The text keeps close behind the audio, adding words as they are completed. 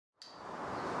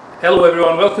Hello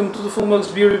everyone, welcome to the Full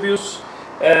Mugs Beer Reviews.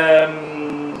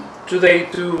 Today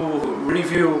to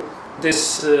review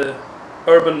this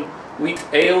urban wheat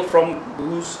ale from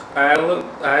Goose,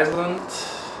 Iceland.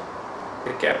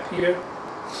 The cap here.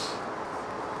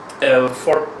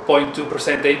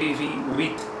 4.2% ABV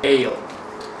wheat ale.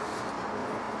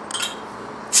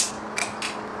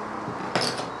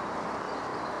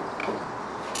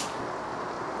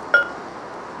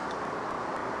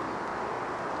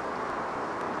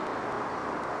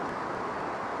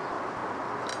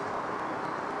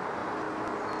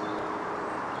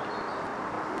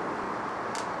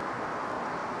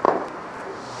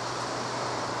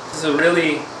 It's a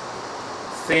really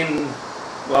thin,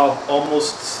 well,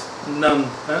 almost none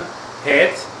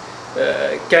head,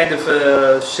 kind of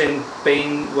a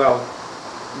champagne, well,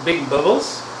 big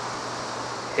bubbles,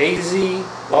 hazy,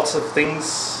 lots of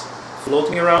things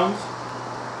floating around.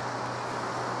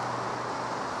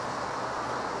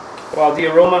 Well, the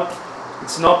aroma,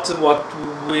 it's not what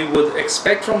we would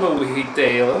expect from a wheat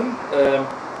ale.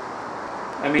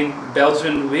 I mean,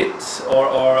 Belgian wheat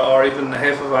or even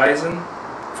Hefeweizen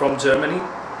from Germany.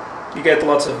 You get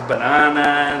lots of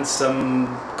banana and some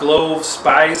clove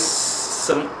spice,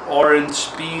 some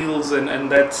orange peels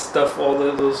and that stuff, all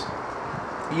those,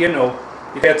 you know.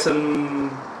 You get some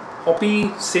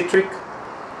hoppy, citric,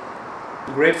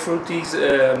 grapefruity,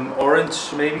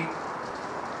 orange maybe,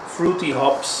 fruity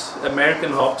hops,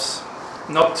 American hops,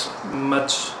 not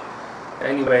much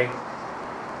anyway,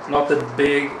 not a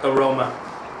big aroma.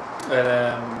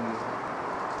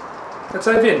 Let's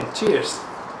dive in, cheers.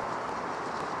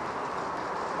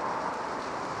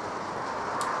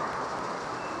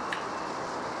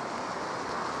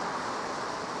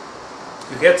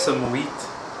 You get some wheat,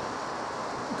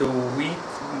 the wheat,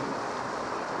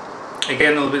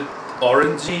 again a little bit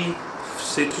orangey,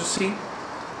 citrusy,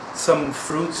 some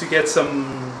fruits, you get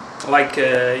some, like,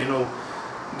 you know,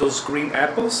 those green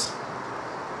apples.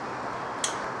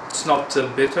 It's not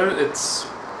bitter, it's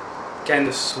kind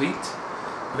of sweet,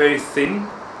 very thin.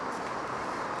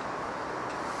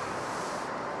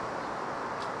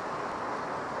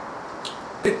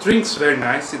 It drinks very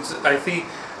nice.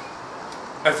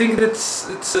 I think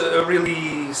it's a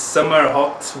really summer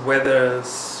hot weather,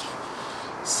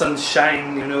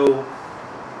 sunshine, you know,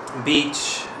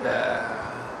 beach,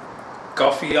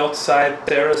 coffee outside,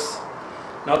 terrace.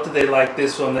 Not that they like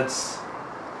this one, that's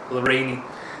rainy,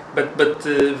 but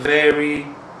very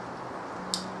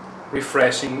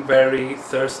refreshing, very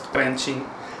thirst quenching,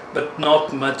 but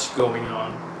not much going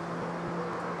on.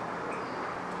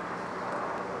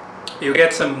 You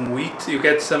get some wheat, you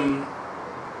get some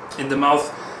in the mouth,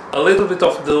 a little bit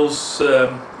of those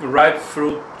ripe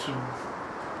fruit,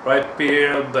 ripe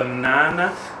pear,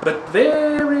 banana, but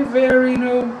very, you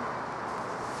know,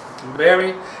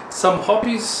 very, some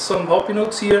hoppy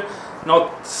notes here,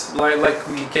 not like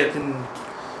we get in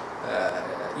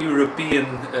European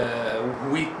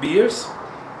wheat beers,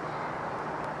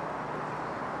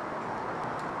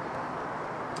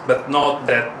 but not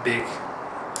that big,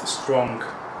 strong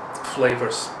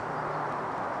flavors.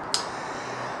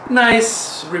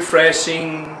 Nice,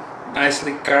 refreshing,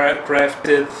 nicely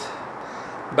crafted,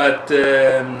 but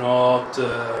not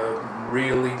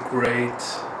really great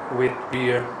with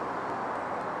beer.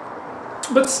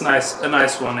 But it's nice, a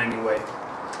nice one anyway.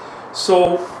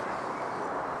 So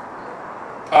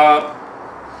I'll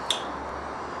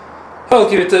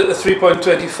give it a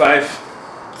 3.25.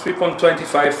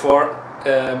 3.25 for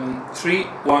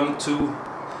 312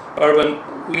 Urban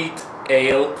Wheat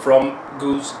Ale from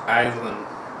Goose Island.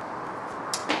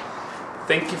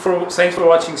 Thanks for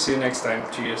watching. See you next time.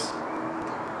 Cheers.